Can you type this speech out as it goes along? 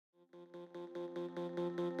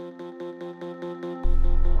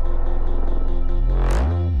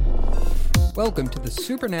Welcome to the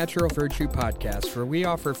Supernatural Virtue Podcast, where we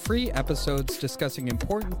offer free episodes discussing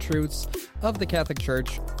important truths of the Catholic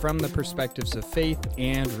Church from the perspectives of faith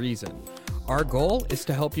and reason. Our goal is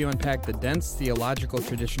to help you unpack the dense theological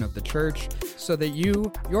tradition of the Church so that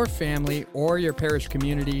you, your family, or your parish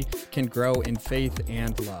community can grow in faith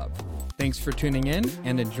and love. Thanks for tuning in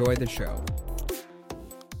and enjoy the show.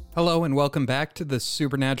 Hello and welcome back to the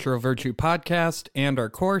Supernatural Virtue Podcast and our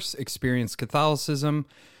course, Experience Catholicism.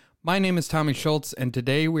 My name is Tommy Schultz, and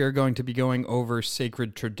today we are going to be going over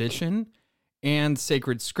sacred tradition and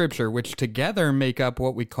sacred scripture, which together make up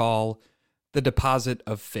what we call the deposit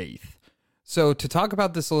of faith. So to talk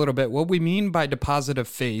about this a little bit, what we mean by deposit of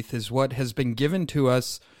faith is what has been given to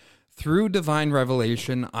us through divine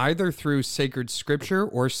revelation, either through sacred scripture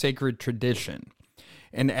or sacred tradition.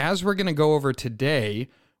 And as we're going to go over today,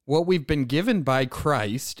 what we've been given by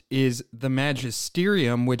Christ is the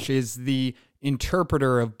magisterium, which is the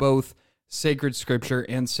interpreter of both sacred scripture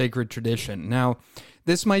and sacred tradition. Now,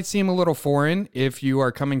 this might seem a little foreign if you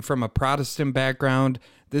are coming from a Protestant background.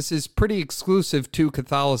 This is pretty exclusive to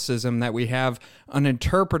Catholicism that we have an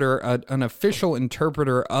interpreter, an official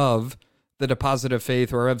interpreter of the deposit of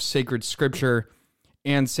faith or of sacred scripture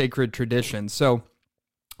and sacred tradition. So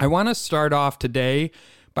I want to start off today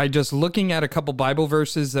by just looking at a couple Bible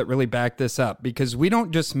verses that really back this up, because we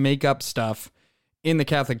don't just make up stuff in the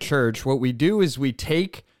Catholic Church. What we do is we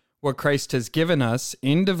take what Christ has given us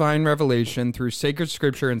in divine revelation through sacred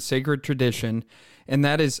scripture and sacred tradition, and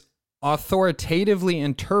that is authoritatively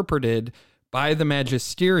interpreted by the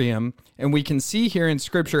magisterium. And we can see here in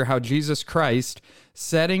scripture how Jesus Christ,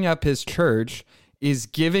 setting up his church, is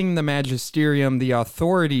giving the magisterium the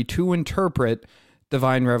authority to interpret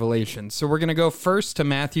divine revelation. So we're going to go first to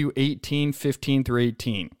Matthew 18:15 through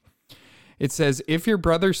 18. It says, "If your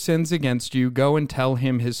brother sins against you, go and tell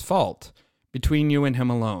him his fault, between you and him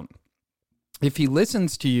alone. If he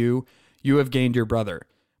listens to you, you have gained your brother.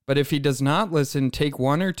 But if he does not listen, take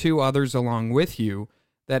one or two others along with you,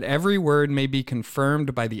 that every word may be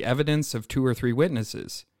confirmed by the evidence of 2 or 3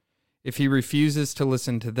 witnesses. If he refuses to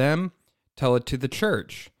listen to them, tell it to the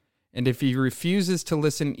church. And if he refuses to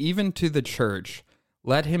listen even to the church,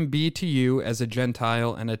 let him be to you as a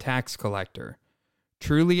Gentile and a tax collector.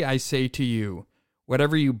 Truly I say to you,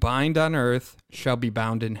 whatever you bind on earth shall be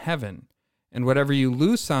bound in heaven, and whatever you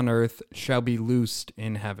loose on earth shall be loosed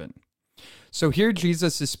in heaven." So here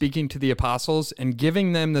Jesus is speaking to the apostles and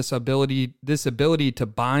giving them this ability to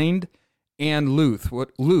bind and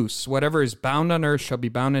loose. Whatever is bound on earth shall be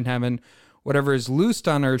bound in heaven. Whatever is loosed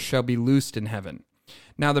on earth shall be loosed in heaven.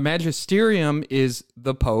 Now the magisterium is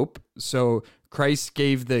the Pope. So Christ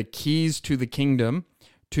gave the keys to the kingdom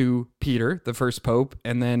to Peter, the first pope,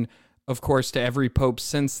 and then, of course, to every pope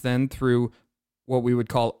since then through what we would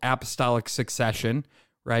call apostolic succession,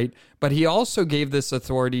 right? But he also gave this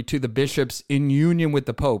authority to the bishops in union with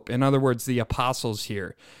the pope, in other words, the apostles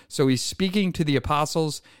here. So he's speaking to the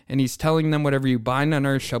apostles, and he's telling them, whatever you bind on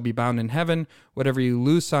earth shall be bound in heaven, whatever you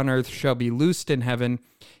loose on earth shall be loosed in heaven.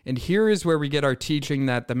 And here is where we get our teaching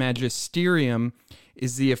that the magisterium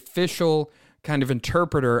is the official kind of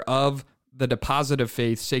interpreter of the deposit of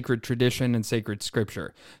faith, sacred tradition, and sacred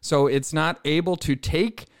scripture. So it's not able to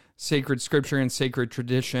take sacred scripture and sacred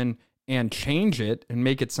tradition and change it and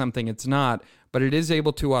make it something it's not, but it is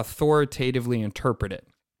able to authoritatively interpret it.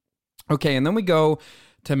 Okay, and then we go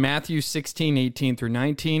to Matthew 16:18 through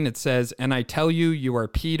 19. It says, "And I tell you, you are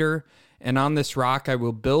Peter, and on this rock I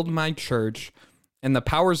will build my church, and the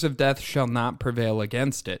powers of death shall not prevail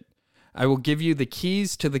against it. I will give you the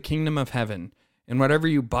keys to the kingdom of heaven. And whatever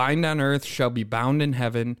you bind on earth shall be bound in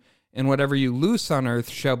heaven, and whatever you loose on earth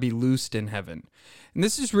shall be loosed in heaven." And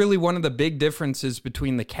this is really one of the big differences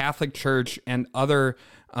between the Catholic Church and other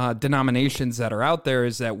denominations that are out there,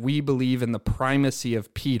 is that we believe in the primacy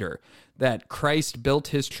of Peter, that Christ built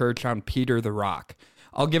his church on Peter the rock.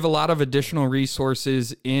 I'll give a lot of additional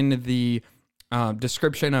resources in the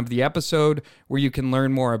description of the episode where you can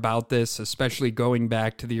learn more about this, especially going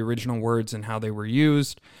back to the original words and how they were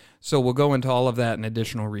used. So we'll go into all of that in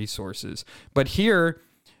additional resources. But here,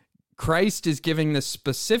 Christ is giving this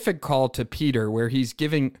specific call to Peter, where he's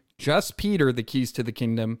giving just Peter the keys to the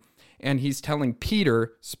kingdom, and he's telling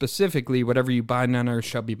Peter specifically, whatever you bind on earth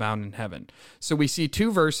shall be bound in heaven. So we see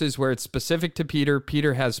 2 verses where it's specific to Peter.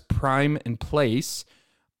 Peter has prime and place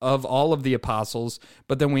of all of the apostles,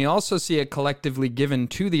 but then we also see it collectively given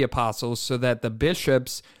to the apostles so that the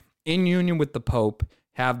bishops, in union with the Pope,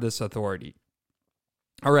 have this authority.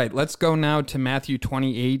 All right, let's go now to Matthew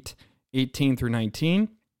 28:18 through 19.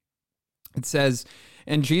 It says,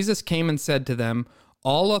 "And Jesus came and said to them,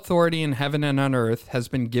 'All authority in heaven and on earth has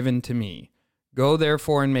been given to me. Go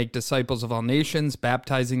therefore and make disciples of all nations,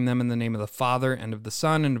 baptizing them in the name of the Father and of the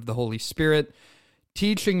Son and of the Holy Spirit,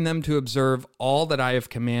 teaching them to observe all that I have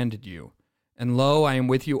commanded you. And lo, I am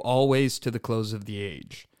with you always to the close of the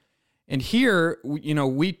age. And here,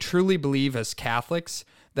 we truly believe as Catholics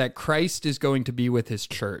that Christ is going to be with his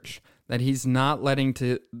church, that he's not going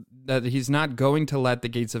to let the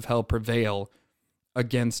gates of hell prevail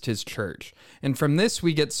against his church. And from this,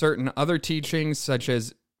 we get certain other teachings, such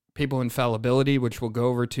as papal infallibility, which we'll go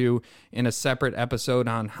over to in a separate episode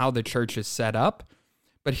on how the church is set up.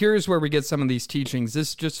 But here's where we get some of these teachings. This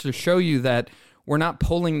is just to show you that we're not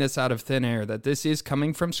pulling this out of thin air, that this is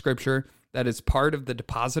coming from Scripture, that is part of the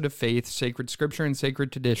deposit of faith, sacred Scripture and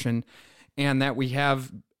sacred tradition, and that we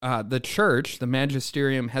have the church, the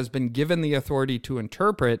magisterium, has been given the authority to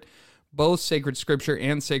interpret both sacred Scripture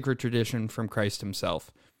and sacred tradition from Christ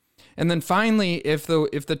himself. And then finally, if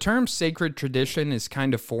the term sacred tradition is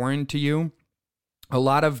kind of foreign to you, a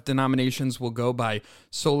lot of denominations will go by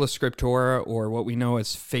sola scriptura, or what we know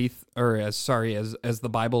as faith, or as the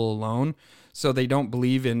Bible alone. So they don't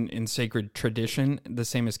believe in sacred tradition, the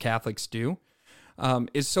same as Catholics do.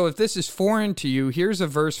 So if this is foreign to you, here's a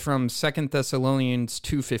verse from 2 Thessalonians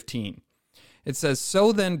 2:15. It says,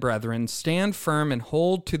 "So then, brethren, stand firm and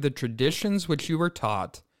hold to the traditions which you were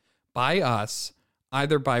taught by us,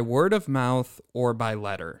 either by word of mouth or by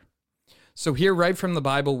letter." So here, right from the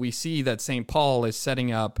Bible, we see that St. Paul is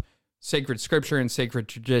setting up sacred Scripture and sacred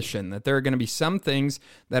tradition, that there are going to be some things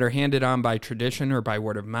that are handed on by tradition or by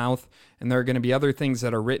word of mouth, and there are going to be other things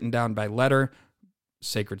that are written down by letter,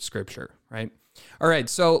 sacred Scripture, right? All right,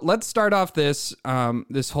 so let's start off this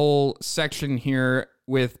whole section here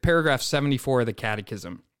with paragraph 74 of the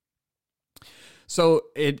Catechism. So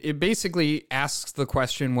it basically asks the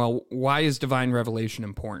question, well, why is divine revelation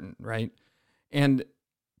important, right? And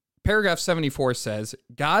paragraph 74 says,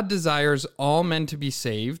 God desires all men to be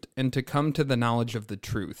saved and to come to the knowledge of the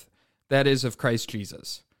truth, that is, of Christ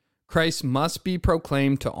Jesus. Christ must be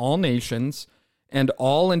proclaimed to all nations and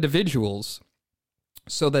all individuals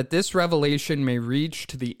so that this revelation may reach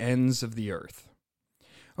to the ends of the earth.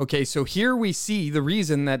 Okay, so here we see the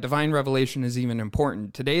reason that divine revelation is even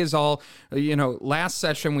important. Today is all, last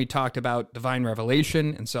session we talked about divine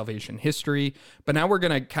revelation and salvation history, but now we're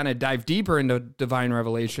going to kind of dive deeper into divine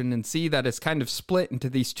revelation and see that it's kind of split into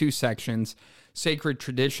these two sections, sacred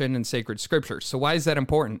tradition and sacred Scripture. So why is that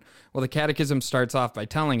important? Well, the Catechism starts off by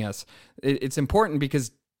telling us it's important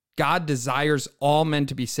because God desires all men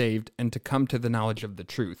to be saved and to come to the knowledge of the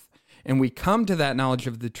truth. And we come to that knowledge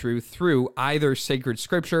of the truth through either sacred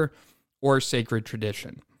Scripture or sacred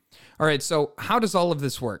tradition. All right, so how does all of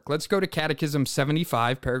this work? Let's go to Catechism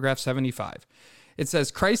 75, paragraph 75. It says,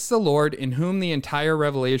 Christ the Lord, in whom the entire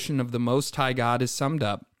revelation of the Most High God is summed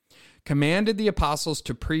up, commanded the apostles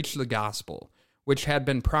to preach the gospel, which had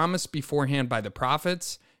been promised beforehand by the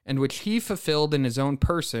prophets, and which he fulfilled in his own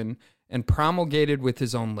person and promulgated with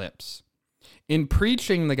his own lips. In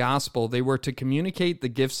preaching the gospel, they were to communicate the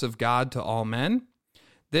gifts of God to all men.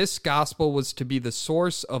 This gospel was to be the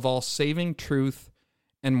source of all saving truth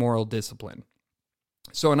and moral discipline.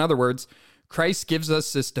 So in other words, Christ gives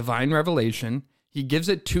us this divine revelation. He gives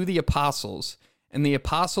it to the apostles, and the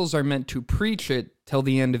apostles are meant to preach it till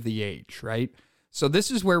the end of the age, right? So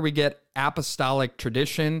this is where we get apostolic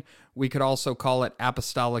tradition. We could also call it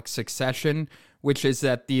apostolic succession, which is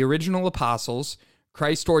that the original apostles,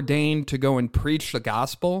 Christ ordained to go and preach the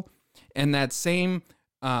gospel, and that same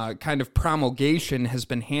kind of promulgation has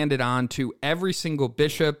been handed on to every single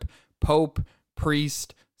bishop, pope,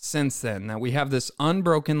 priest since then. That we have this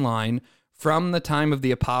unbroken line from the time of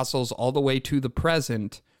the apostles all the way to the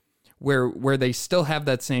present, where they still have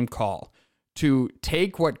that same call to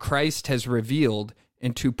take what Christ has revealed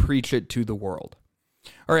and to preach it to the world.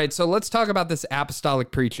 All right, so let's talk about this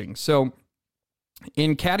apostolic preaching. So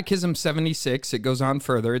in Catechism 76, it goes on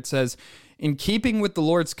further. It says, in keeping with the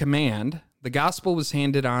Lord's command, the gospel was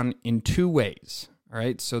handed on in two ways. All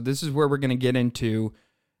right, so this is where we're going to get into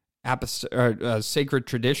sacred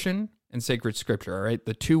tradition and sacred Scripture, all right,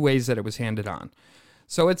 the two ways that it was handed on.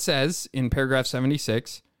 So it says in paragraph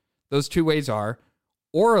 76, those two ways are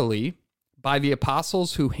orally, by the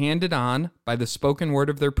apostles who handed on by the spoken word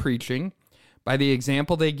of their preaching, by the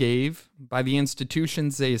example they gave, by the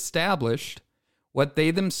institutions they established, what they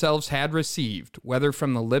themselves had received, whether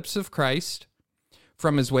from the lips of Christ,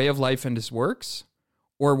 from his way of life and his works,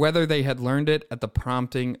 or whether they had learned it at the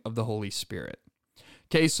prompting of the Holy Spirit.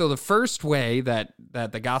 Okay, so the first way that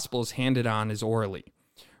the gospel is handed on is orally,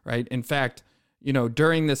 right? In fact,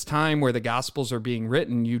 during this time where the Gospels are being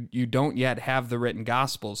written, you don't yet have the written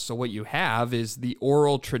Gospels. So what you have is the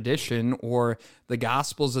oral tradition, or the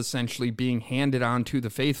Gospels essentially being handed on to the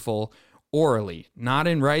faithful orally, not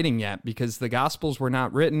in writing yet, because the Gospels were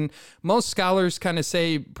not written. Most scholars kind of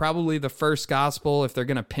say probably the first Gospel, if they're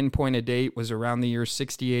going to pinpoint a date, was around the year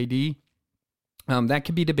 60 AD. That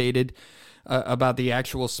could be debated about the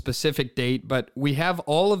actual specific date, but we have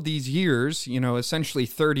all of these years, essentially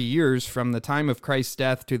 30 years from the time of Christ's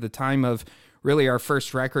death to the time of really our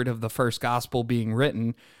first record of the first gospel being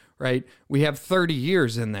written, right? We have 30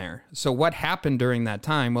 years in there. So what happened during that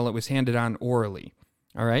time? Well, it was handed on orally,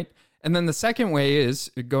 all right? And then the second way is,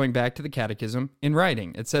 going back to the Catechism, in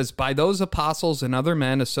writing. It says, by those apostles and other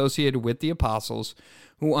men associated with the apostles,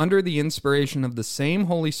 who under the inspiration of the same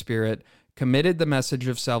Holy Spirit committed the message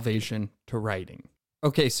of salvation to writing.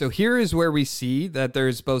 Okay, so here is where we see that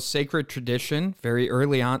there's both sacred tradition, very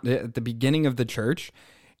early on at the beginning of the church,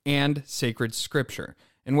 and sacred scripture.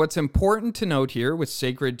 And what's important to note here with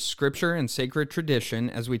sacred scripture and sacred tradition,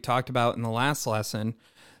 as we talked about in the last lesson,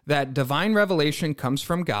 that divine revelation comes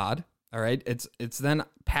from God, all right? It's then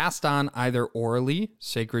passed on either orally,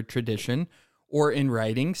 sacred tradition, or in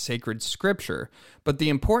writing, sacred scripture. But the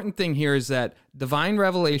important thing here is that divine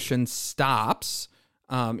revelation stops,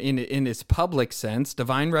 in its public sense,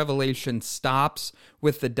 divine revelation stops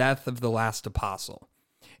with the death of the last apostle.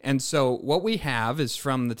 And so what we have is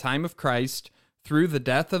from the time of Christ through the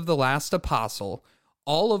death of the last apostle,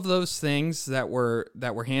 all of those things that were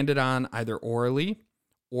handed on either orally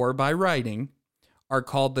or by writing are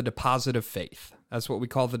called the deposit of faith. That's what we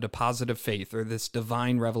call the deposit of faith, or this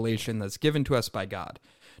divine revelation that's given to us by God.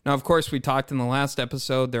 Now, of course, we talked in the last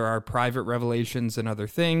episode, there are private revelations and other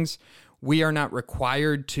things. We are not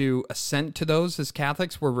required to assent to those as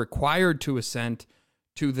Catholics. We're required to assent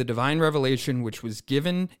to the divine revelation which was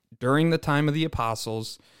given during the time of the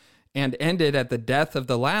apostles and ended at the death of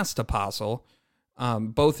the last apostle,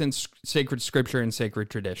 both in sacred scripture and sacred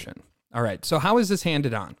tradition. All right, so how is this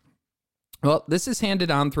handed on? Well, this is handed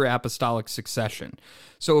on through apostolic succession.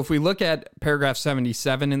 So if we look at paragraph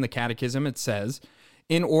 77 in the Catechism, it says,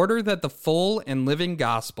 in order that the full and living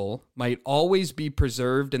gospel might always be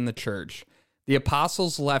preserved in the church, the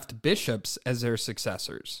apostles left bishops as their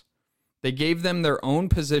successors. They gave them their own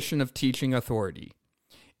position of teaching authority.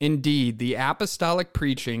 Indeed, the apostolic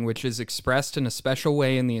preaching, which is expressed in a special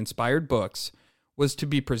way in the inspired books, was to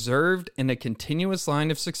be preserved in a continuous line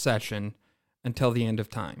of succession until the end of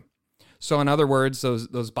time. So in other words,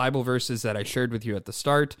 those Bible verses that I shared with you at the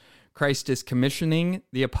start, Christ is commissioning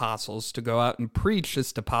the apostles to go out and preach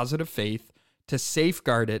this deposit of faith, to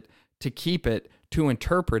safeguard it, to keep it, to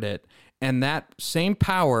interpret it. And that same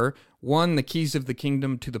power won the keys of the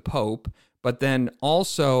kingdom to the Pope, but then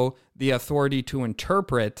also the authority to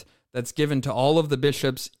interpret that's given to all of the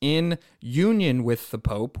bishops in union with the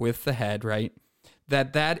Pope, with the head, right?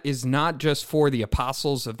 That is not just for the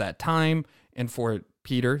apostles of that time and for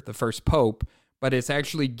Peter, the first pope, but it's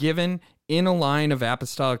actually given in a line of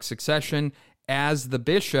apostolic succession as the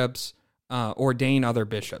bishops ordain other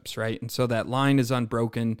bishops, right? And so that line is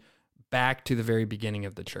unbroken back to the very beginning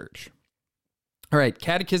of the church. All right,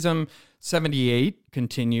 Catechism 78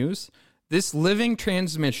 continues. This living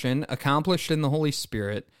transmission accomplished in the Holy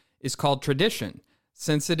Spirit is called tradition,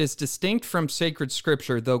 since it is distinct from sacred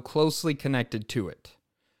scripture, though closely connected to it.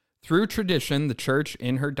 Through tradition, the Church,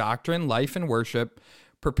 in her doctrine, life, and worship,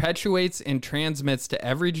 perpetuates and transmits to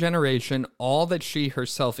every generation all that she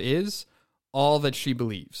herself is, all that she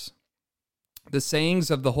believes. The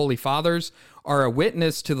sayings of the Holy Fathers are a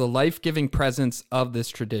witness to the life-giving presence of this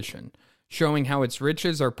tradition, showing how its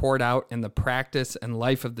riches are poured out in the practice and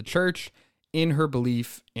life of the Church, in her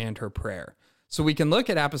belief and her prayer. So we can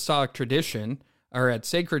look at apostolic tradition, or at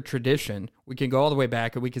sacred tradition. We can go all the way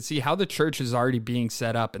back and we can see how the church is already being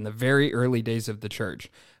set up in the very early days of the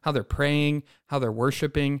church. How they're praying, how they're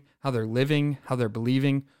worshiping, how they're living, how they're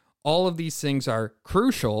believing. All of these things are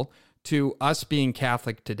crucial to us being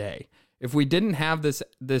Catholic today. If we didn't have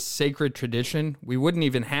this sacred tradition, we wouldn't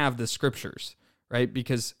even have the scriptures, right?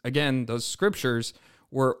 Because again, those scriptures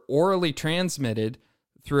were orally transmitted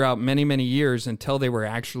throughout many, many years until they were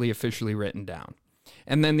actually officially written down.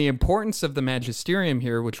 And then the importance of the magisterium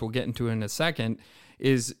here, which we'll get into in a second,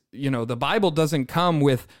 is, the Bible doesn't come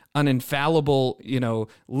with an infallible,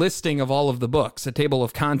 listing of all of the books, a table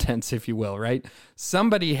of contents, if you will, right?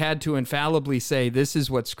 Somebody had to infallibly say, this is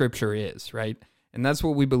what Scripture is, right? And that's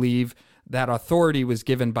what we believe, that authority was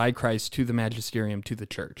given by Christ to the magisterium, to the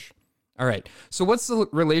church. All right, so what's the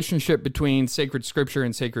relationship between sacred Scripture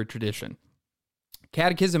and sacred tradition?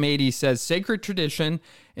 Catechism 80 says, sacred tradition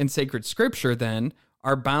and sacred Scripture, then,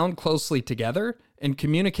 are bound closely together and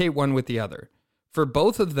communicate one with the other. For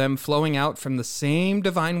both of them, flowing out from the same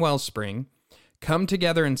divine wellspring, come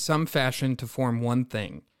together in some fashion to form one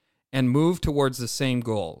thing and move towards the same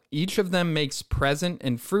goal. Each of them makes present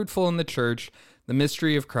and fruitful in the church the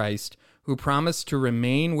mystery of Christ, who promised to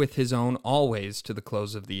remain with his own always to the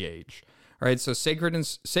close of the age. All right, so sacred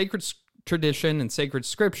tradition and sacred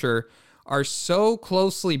scripture are so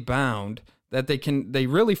closely bound that they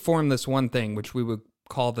really form this one thing, which we would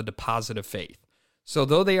call the deposit of faith. So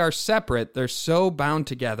though they are separate, they're so bound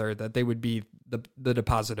together that they would be the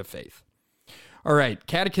deposit of faith. All right,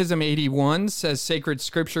 Catechism 81 says sacred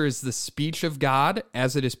scripture is the speech of God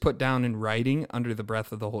as it is put down in writing under the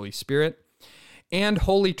breath of the Holy Spirit. And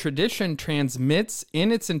holy tradition transmits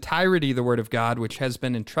in its entirety the word of God, which has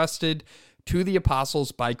been entrusted to the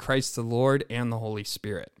apostles by Christ the Lord and the Holy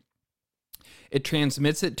Spirit. It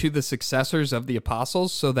transmits it to the successors of the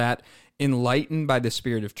apostles so that, enlightened by the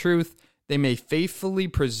Spirit of truth, they may faithfully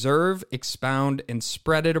preserve, expound, and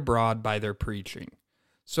spread it abroad by their preaching.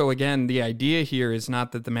 So again, the idea here is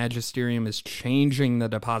not that the magisterium is changing the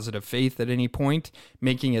deposit of faith at any point,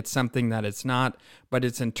 making it something that it's not, but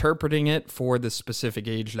it's interpreting it for the specific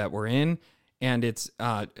age that we're in, and it's,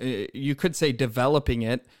 you could say, developing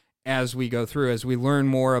it as we go through, as we learn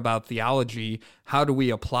more about theology. How do we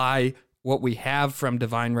apply what we have from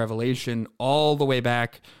divine revelation all the way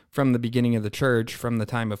back from the beginning of the church, from the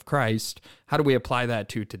time of Christ? How do we apply that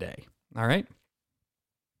to today? All right.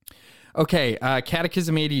 Okay,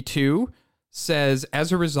 Catechism 82 says,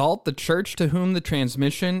 as a result, the church to whom the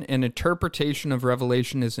transmission and interpretation of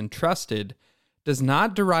revelation is entrusted does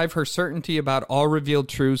not derive her certainty about all revealed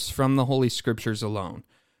truths from the Holy Scriptures alone.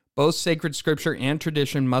 Both sacred scripture and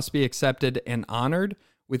tradition must be accepted and honored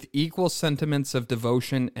with equal sentiments of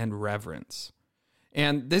devotion and reverence.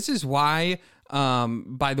 And this is why,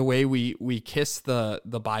 by the way, we kiss the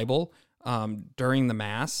Bible during the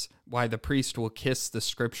Mass, why the priest will kiss the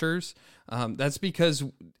scriptures. That's because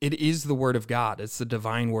it is the Word of God. It's the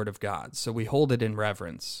divine Word of God. So we hold it in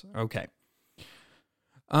reverence. Okay.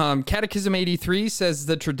 Catechism 83 says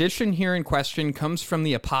the tradition here in question comes from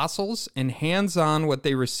the apostles and hands on what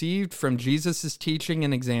they received from Jesus' teaching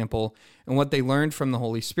and example and what they learned from the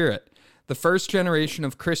Holy Spirit. The first generation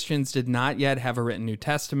of Christians did not yet have a written New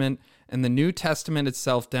Testament, and the New Testament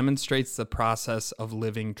itself demonstrates the process of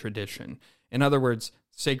living tradition. In other words,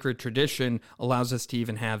 sacred tradition allows us to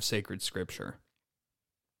even have sacred scripture.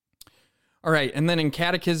 All right, and then in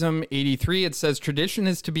Catechism 83, it says tradition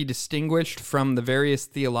is to be distinguished from the various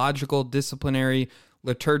theological, disciplinary,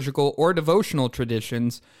 liturgical, or devotional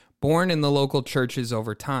traditions born in the local churches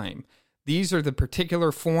over time. These are the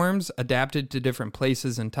particular forms adapted to different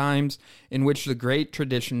places and times in which the great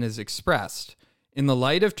tradition is expressed. In the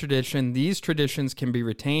light of tradition, these traditions can be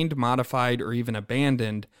retained, modified, or even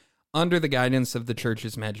abandoned under the guidance of the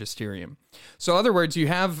church's magisterium. So in other words, you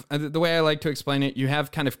have, the way I like to explain it, you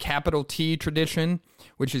have kind of capital T tradition,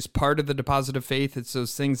 which is part of the deposit of faith. It's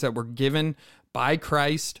those things that were given by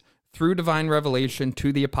Christ through divine revelation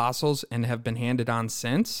to the apostles and have been handed on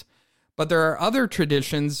since. But there are other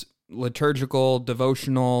traditions, liturgical,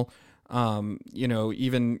 devotional,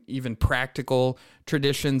 even practical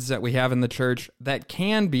traditions that we have in the church that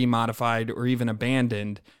can be modified or even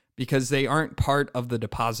abandoned because they aren't part of the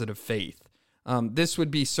deposit of faith. This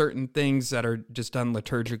would be certain things that are just done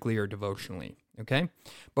liturgically or devotionally, okay?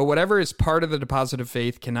 But whatever is part of the deposit of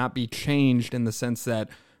faith cannot be changed in the sense that,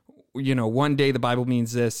 one day the Bible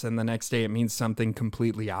means this and the next day it means something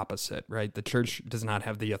completely opposite, right? The church does not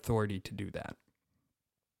have the authority to do that.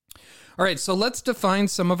 All right, so let's define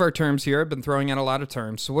some of our terms here. I've been throwing out a lot of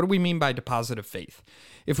terms. So what do we mean by deposit of faith?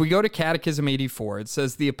 If we go to Catechism 84, it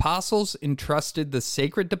says, the apostles entrusted the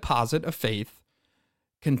sacred deposit of faith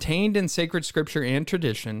contained in sacred scripture and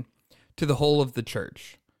tradition to the whole of the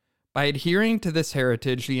church. By adhering to this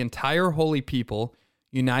heritage, the entire holy people,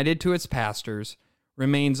 united to its pastors,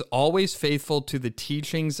 remains always faithful to the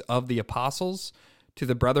teachings of the apostles, to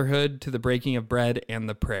the brotherhood, to the breaking of bread, and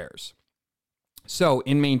the prayers. So,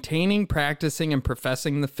 in maintaining, practicing, and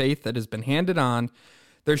professing the faith that has been handed on,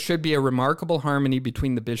 there should be a remarkable harmony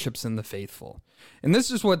between the bishops and the faithful. And this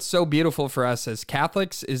is what's so beautiful for us as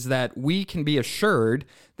Catholics, is that we can be assured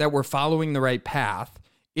that we're following the right path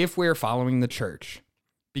if we're following the church.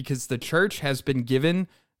 Because the church has been given,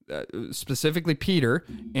 specifically Peter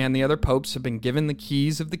and the other popes have been given the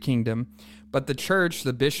keys of the kingdom, but the church,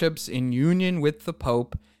 the bishops in union with the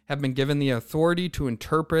pope, have been given the authority to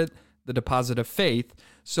interpret the deposit of faith.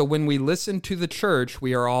 So when we listen to the church,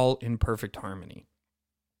 we are all in perfect harmony.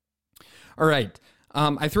 All right.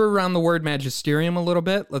 I threw around the word magisterium a little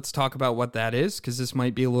bit. Let's talk about what that is, because this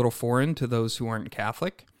might be a little foreign to those who aren't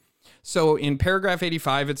Catholic. So in paragraph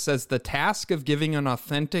 85, it says, the task of giving an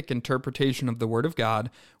authentic interpretation of the Word of God,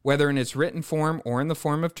 whether in its written form or in the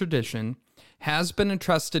form of tradition, has been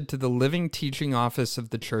entrusted to the living teaching office of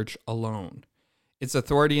the Church alone. Its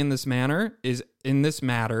authority in this matter is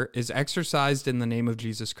exercised in the name of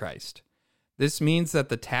Jesus Christ. This means that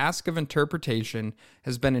the task of interpretation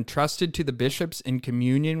has been entrusted to the bishops in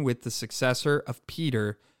communion with the successor of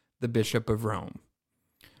Peter, the Bishop of Rome.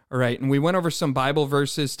 All right, and we went over some Bible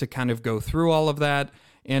verses to kind of go through all of that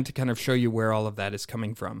and to kind of show you where all of that is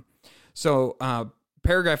coming from. So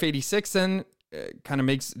paragraph 86 then kind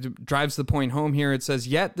of drives the point home here. It says,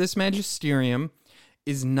 yet this magisterium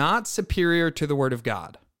is not superior to the Word of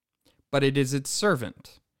God, but it is its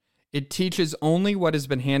servant. It teaches only what has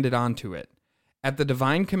been handed on to it. At the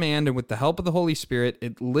divine command and with the help of the Holy Spirit,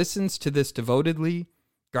 it listens to this devotedly,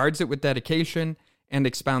 guards it with dedication, and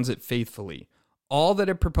expounds it faithfully. All that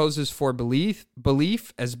it proposes for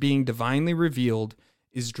belief as being divinely revealed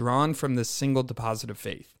is drawn from this single deposit of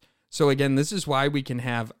faith. So again, this is why we can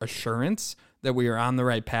have assurance that we are on the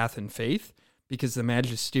right path in faith, because the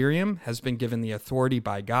magisterium has been given the authority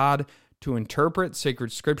by God to interpret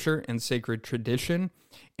sacred scripture and sacred tradition.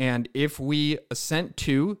 And if we assent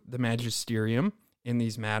to the magisterium in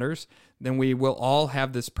these matters, then we will all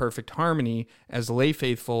have this perfect harmony as lay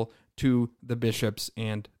faithful to the bishops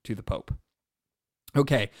and to the Pope.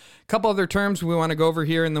 Okay, a couple other terms we want to go over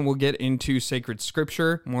here, and then we'll get into sacred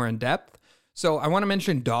scripture more in depth. So I want to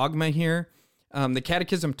mention dogma here. The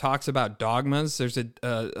Catechism talks about dogmas. There's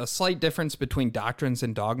a slight difference between doctrines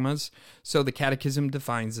and dogmas. So the Catechism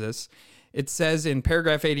defines this. It says in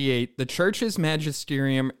paragraph 88, the Church's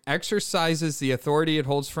magisterium exercises the authority it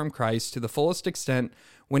holds from Christ to the fullest extent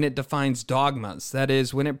when it defines dogmas. That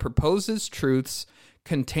is, when it proposes truths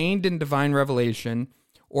contained in divine revelation,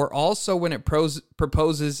 or also when it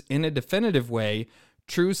proposes in a definitive way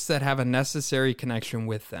truths that have a necessary connection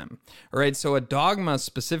with them. All right, so a dogma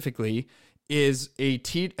specifically is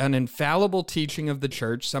an infallible teaching of the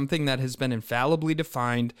Church, something that has been infallibly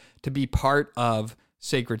defined to be part of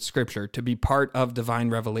sacred scripture, to be part of divine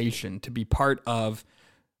revelation, to be part of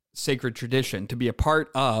sacred tradition, to be a part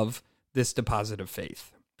of this deposit of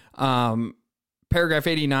faith. Paragraph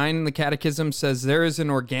 89 in the Catechism says, there is an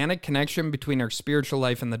organic connection between our spiritual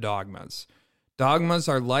life and the dogmas. Dogmas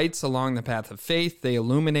are lights along the path of faith. They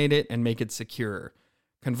illuminate it and make it secure.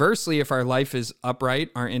 Conversely, if our life is upright,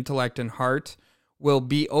 our intellect and heart will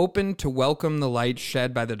be open to welcome the light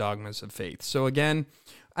shed by the dogmas of faith. So again,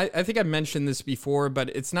 I think I've mentioned this before, but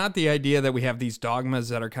it's not the idea that we have these dogmas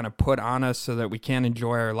that are kind of put on us so that we can't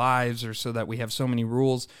enjoy our lives or so that we have so many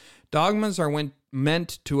rules. Dogmas are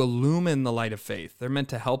meant to illumine the light of faith. They're meant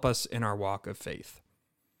to help us in our walk of faith.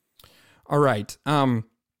 All right. Now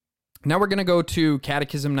we're going to go to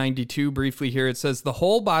Catechism 92 briefly here. It says, the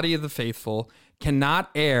whole body of the faithful cannot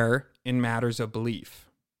err in matters of belief.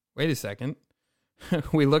 Wait a second.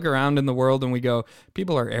 We look around in the world and we go,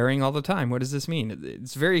 people are erring all the time. What does this mean?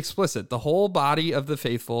 It's very explicit. The whole body of the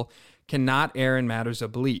faithful cannot err in matters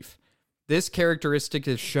of belief. This characteristic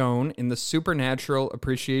is shown in the supernatural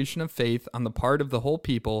appreciation of faith on the part of the whole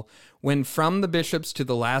people, when from the bishops to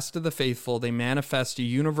the last of the faithful, they manifest a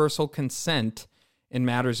universal consent in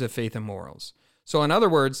matters of faith and morals. So in other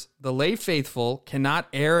words, the lay faithful cannot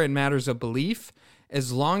err in matters of belief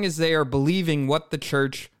as long as they are believing what the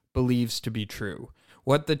Church believes to be true,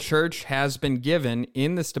 what the Church has been given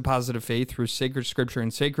in this deposit of faith through sacred scripture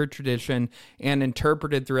and sacred tradition and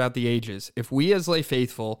interpreted throughout the ages. If we as lay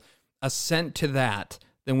faithful assent to that,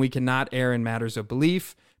 then we cannot err in matters of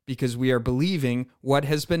belief, because we are believing what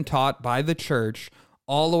has been taught by the Church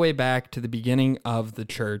all the way back to the beginning of the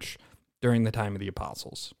Church during the time of the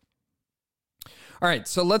apostles. All right,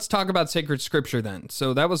 so let's talk about sacred scripture then.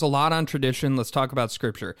 So that was a lot on tradition. Let's talk about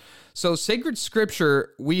scripture. So sacred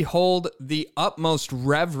scripture, we hold the utmost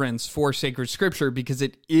reverence for sacred scripture because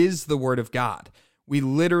it is the Word of God. We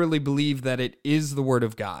literally believe that it is the Word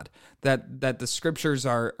of God, that the scriptures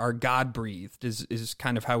are God-breathed is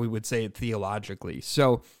kind of how we would say it theologically.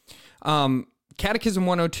 So Catechism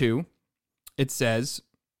 102, it says,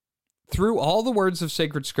 through all the words of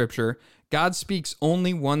sacred scripture, God speaks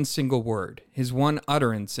only one single word, his one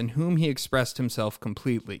utterance, in whom he expressed himself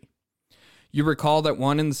completely. You recall that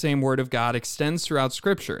one and the same word of God extends throughout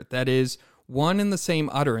Scripture, that is, one and the same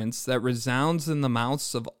utterance that resounds in the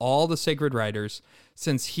mouths of all the sacred writers,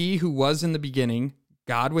 since he who was in the beginning,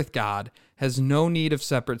 God with God, has no need of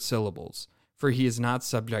separate syllables, for he is not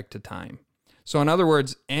subject to time. So in other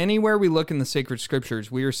words, anywhere we look in the sacred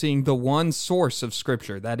scriptures, we are seeing the one source of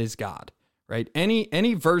Scripture, that is God. right?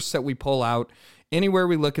 Any verse that we pull out, anywhere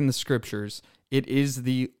we look in the scriptures, it is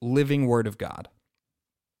the living word of God.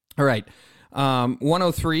 All right.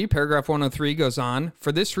 103, paragraph 103 goes on.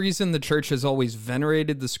 For this reason, the church has always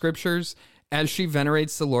venerated the scriptures as she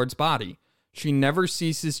venerates the Lord's body. She never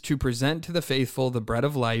ceases to present to the faithful the bread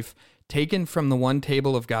of life taken from the one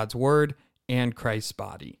table of God's word and Christ's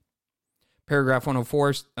body. Paragraph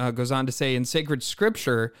 104 goes on to say, in sacred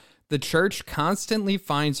scripture, the church constantly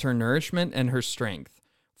finds her nourishment and her strength,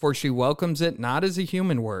 for she welcomes it not as a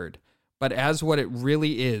human word, but as what it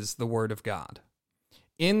really is, the word of God.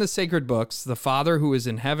 In the sacred books, the Father who is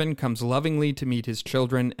in heaven comes lovingly to meet his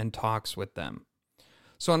children and talks with them.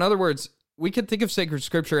 So in other words, we could think of sacred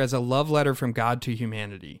scripture as a love letter from God to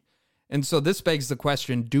humanity. And so this begs the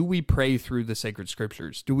question, do we pray through the sacred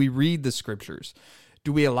scriptures? Do we read the scriptures?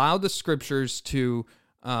 Do we allow the scriptures to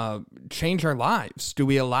change our lives? Do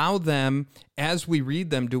we allow them, as we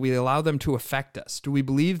read them, do we allow them to affect us? Do we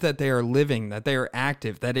believe that they are living, that they are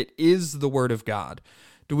active, that it is the word of God?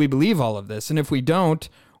 Do we believe all of this? And if we don't,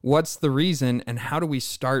 what's the reason, and how do we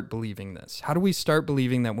start believing this? How do we start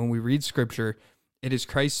believing that when we read scripture, it is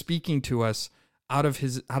Christ speaking to us out of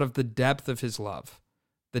the depth of his love,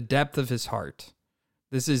 the depth of his heart?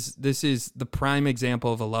 This is the prime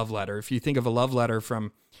example of a love letter. If you think of a love letter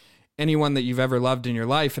from anyone that you've ever loved in your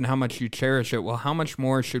life and how much you cherish it, well, how much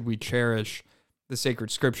more should we cherish the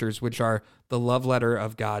sacred scriptures, which are the love letter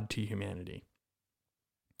of God to humanity?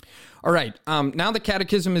 All right, now the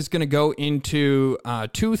Catechism is going to go into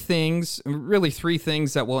two things, really three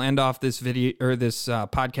things that we'll end off this video or this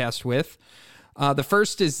podcast with. The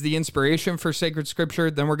first is the inspiration for sacred scripture.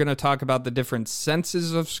 Then we're going to talk about the different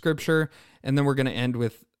senses of scripture, and then we're going to end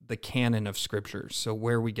with the canon of scripture, so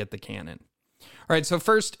where we get the canon. All right, so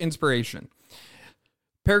first, inspiration.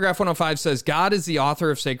 Paragraph 105 says, God is the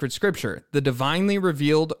author of sacred scripture. The divinely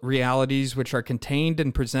revealed realities which are contained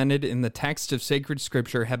and presented in the text of sacred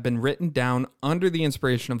scripture have been written down under the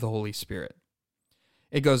inspiration of the Holy Spirit.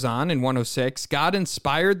 It goes on in 106, God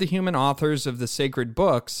inspired the human authors of the sacred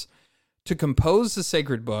books to compose the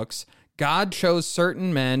sacred books. God chose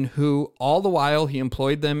certain men who, all the while he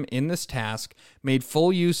employed them in this task, made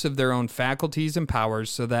full use of their own faculties and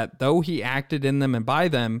powers, so that though he acted in them and by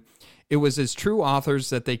them, it was as true authors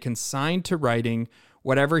that they consigned to writing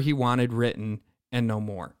whatever he wanted written and no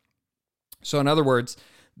more. So in other words,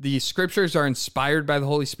 the scriptures are inspired by the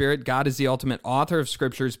Holy Spirit. God is the ultimate author of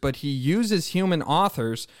scriptures, but he uses human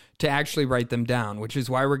authors to actually write them down, which is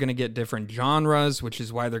why we're going to get different genres, which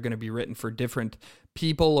is why they're going to be written for different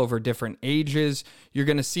people over different ages. You're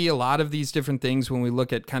going to see a lot of these different things when we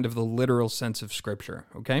look at kind of the literal sense of scripture,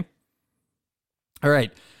 okay? All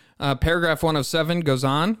right, paragraph 107 goes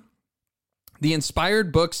on. The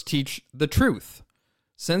inspired books teach the truth.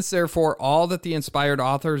 Since, therefore, all that the inspired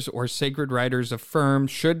authors or sacred writers affirm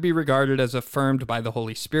should be regarded as affirmed by the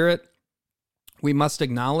Holy Spirit, we must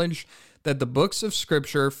acknowledge that the books of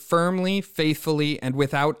Scripture firmly, faithfully, and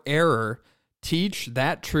without error teach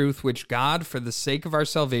that truth which God, for the sake of our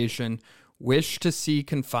salvation, wished to see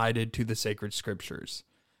confided to the sacred Scriptures.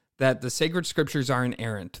 That the sacred Scriptures are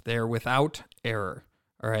inerrant. They are without error,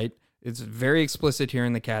 all right? It's very explicit here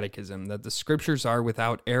in the Catechism that the Scriptures are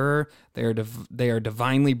without error. They are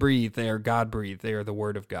divinely breathed. They are God-breathed. They are the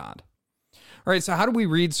Word of God. All right, so how do we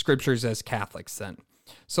read Scriptures as Catholics then?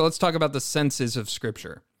 So let's talk about the senses of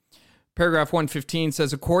Scripture. Paragraph 115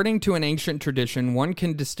 says, according to an ancient tradition, one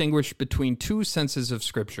can distinguish between two senses of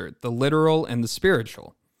Scripture, the literal and the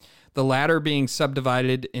spiritual, the latter being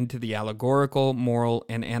subdivided into the allegorical, moral,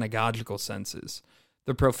 and anagogical senses.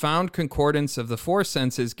 The profound concordance of the four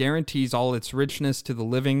senses guarantees all its richness to the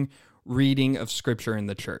living reading of Scripture in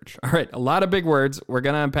the Church. All right, a lot of big words. We're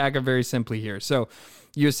going to unpack it very simply here. So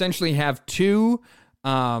you essentially have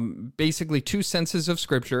basically two senses of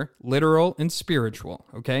Scripture, literal and spiritual,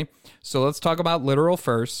 okay? So let's talk about literal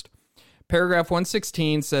first. Paragraph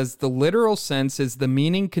 116 says, the literal sense is the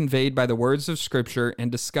meaning conveyed by the words of Scripture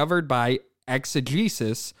and discovered by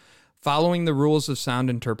exegesis, following the rules of sound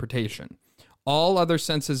interpretation. All other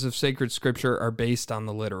senses of sacred Scripture are based on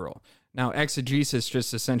the literal. Now, exegesis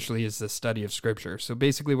just essentially is the study of Scripture. So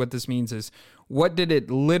basically what this means is, what did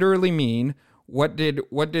it literally mean? What did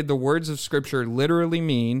the words of Scripture literally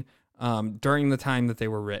mean during the time that they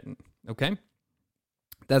were written? Okay?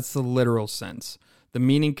 That's the literal sense, the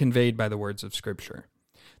meaning conveyed by the words of Scripture.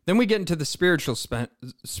 Then we get into the spiritual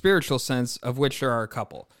sense, of which there are a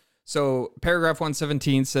couple. So paragraph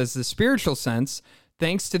 117 says, the spiritual sense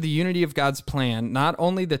Thanks to the unity of God's plan, not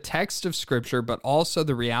only the text of Scripture, but also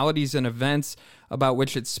the realities and events about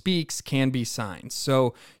which it speaks can be signs.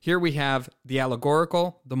 So here we have the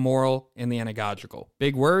allegorical, the moral, and the anagogical.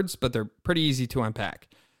 Big words, but they're pretty easy to unpack.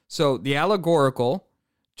 So the allegorical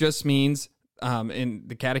just means, and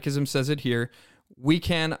the Catechism says it here, we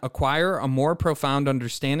can acquire a more profound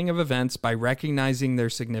understanding of events by recognizing their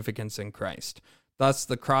significance in Christ. Thus,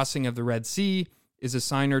 the crossing of the Red Sea is a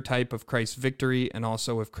sign or type of Christ's victory and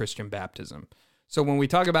also of Christian baptism. So when we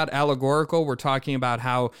talk about allegorical, we're talking about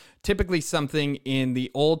how typically something in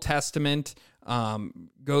the Old Testament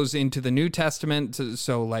goes into the New Testament.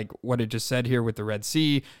 So like what it just said here with the Red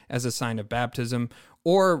Sea as a sign of baptism,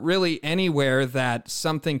 or really anywhere that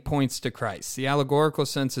something points to Christ. The allegorical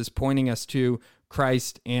sense is pointing us to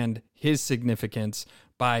Christ and his significance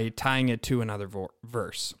by tying it to another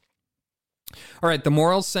verse. All right, the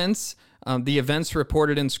moral sense, the events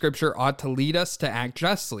reported in Scripture ought to lead us to act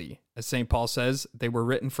justly. As St. Paul says, they were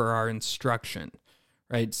written for our instruction,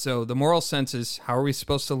 right? So the moral sense is, how are we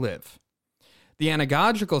supposed to live? The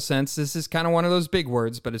anagogical sense, this is kind of one of those big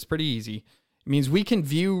words, but it's pretty easy. It means we can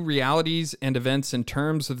view realities and events in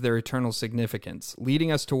terms of their eternal significance,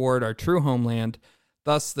 leading us toward our true homeland.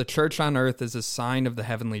 Thus, the church on earth is a sign of the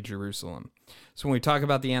heavenly Jerusalem. So when we talk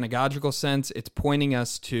about the anagogical sense, it's pointing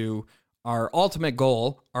us to our ultimate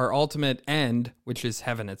goal, our ultimate end, which is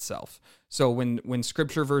heaven itself. So when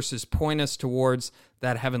Scripture verses point us towards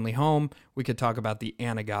that heavenly home, we could talk about the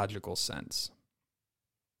anagogical sense.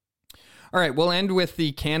 All right, we'll end with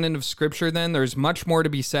the canon of Scripture then. There's much more to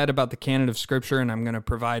be said about the canon of Scripture, and I'm going to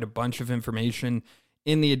provide a bunch of information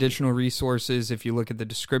in the additional resources if you look at the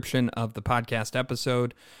description of the podcast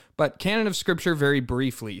episode. But canon of Scripture very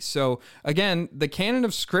briefly. So again, the canon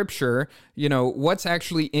of Scripture, what's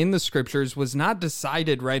actually in the Scriptures was not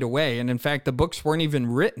decided right away. And in fact, the books weren't even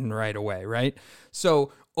written right away, right?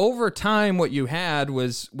 So over time, what you had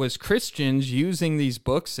was Christians using these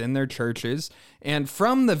books in their churches. And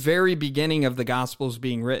from the very beginning of the Gospels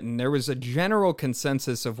being written, there was a general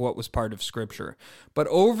consensus of what was part of Scripture. But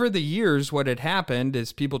over the years, what had happened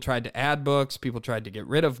is people tried to add books, people tried to get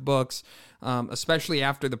rid of books, especially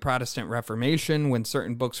after the Protestant Reformation, when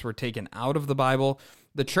certain books were taken out of the Bible.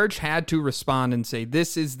 The church had to respond and say,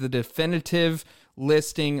 this is the definitive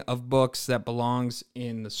listing of books that belongs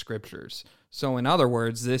in the Scriptures. So in other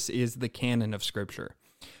words, this is the canon of Scripture.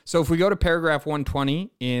 So if we go to paragraph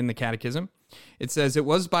 120 in the Catechism, it says, it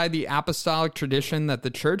was by the apostolic tradition that the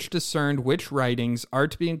church discerned which writings are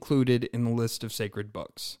to be included in the list of sacred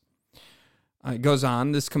books. It goes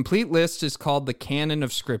on, this complete list is called the canon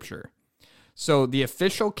of Scripture. So the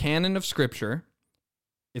official canon of Scripture,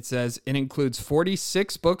 it says it includes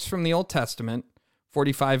 46 books from the Old Testament,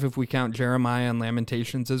 45 if we count Jeremiah and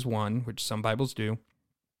Lamentations as one, which some Bibles do,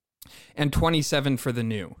 and 27 for the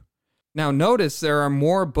New. Now notice there are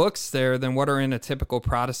more books there than what are in a typical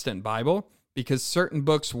Protestant Bible, because certain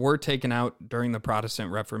books were taken out during the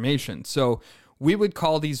Protestant Reformation. So we would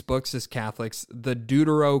call these books as Catholics the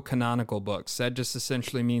deuterocanonical books. That just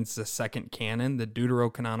essentially means the second canon, the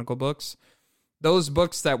deuterocanonical books. Those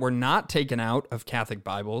books that were not taken out of Catholic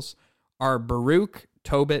Bibles are Baruch,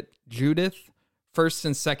 Tobit, Judith, 1st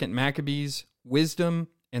and 2nd Maccabees, Wisdom,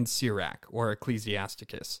 and Sirach, or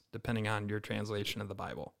Ecclesiasticus, depending on your translation of the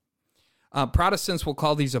Bible. Protestants will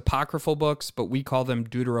call these apocryphal books, but we call them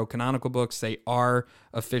deuterocanonical books. They are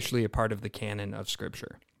officially a part of the canon of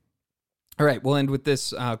Scripture. All right, we'll end with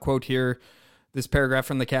this quote here, this paragraph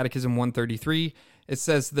from the Catechism 133. It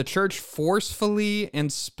says, the church forcefully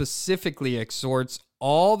and specifically exhorts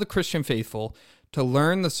all the Christian faithful to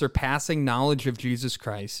learn the surpassing knowledge of Jesus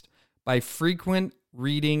Christ by frequent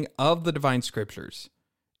reading of the divine Scriptures.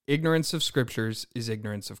 Ignorance of Scriptures is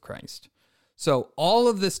ignorance of Christ. So all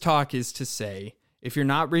of this talk is to say, if you're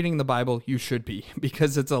not reading the Bible, you should be,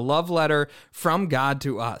 because it's a love letter from God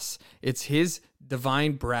to us. It's His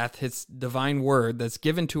divine breath, His divine word that's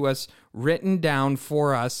given to us, written down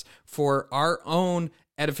for us for our own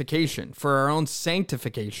edification, for our own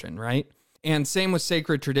sanctification, right? And same with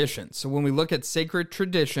sacred tradition. So when we look at sacred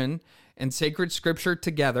tradition and sacred Scripture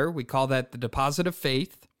together, we call that the deposit of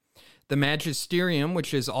faith. The magisterium,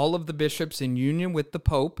 which is all of the bishops in union with the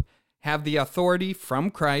Pope, have the authority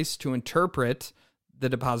from Christ to interpret the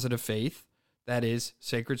deposit of faith, that is,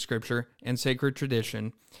 sacred Scripture and sacred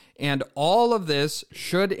tradition. And all of this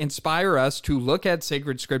should inspire us to look at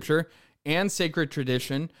sacred Scripture and sacred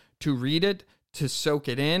tradition, to read it, to soak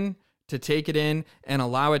it in, to take it in, and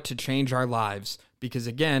allow it to change our lives. Because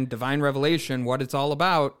again, divine revelation, what it's all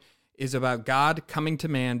about, is about God coming to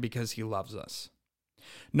man because He loves us.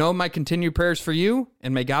 Know my continued prayers for you,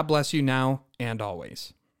 and may God bless you now and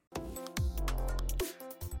always.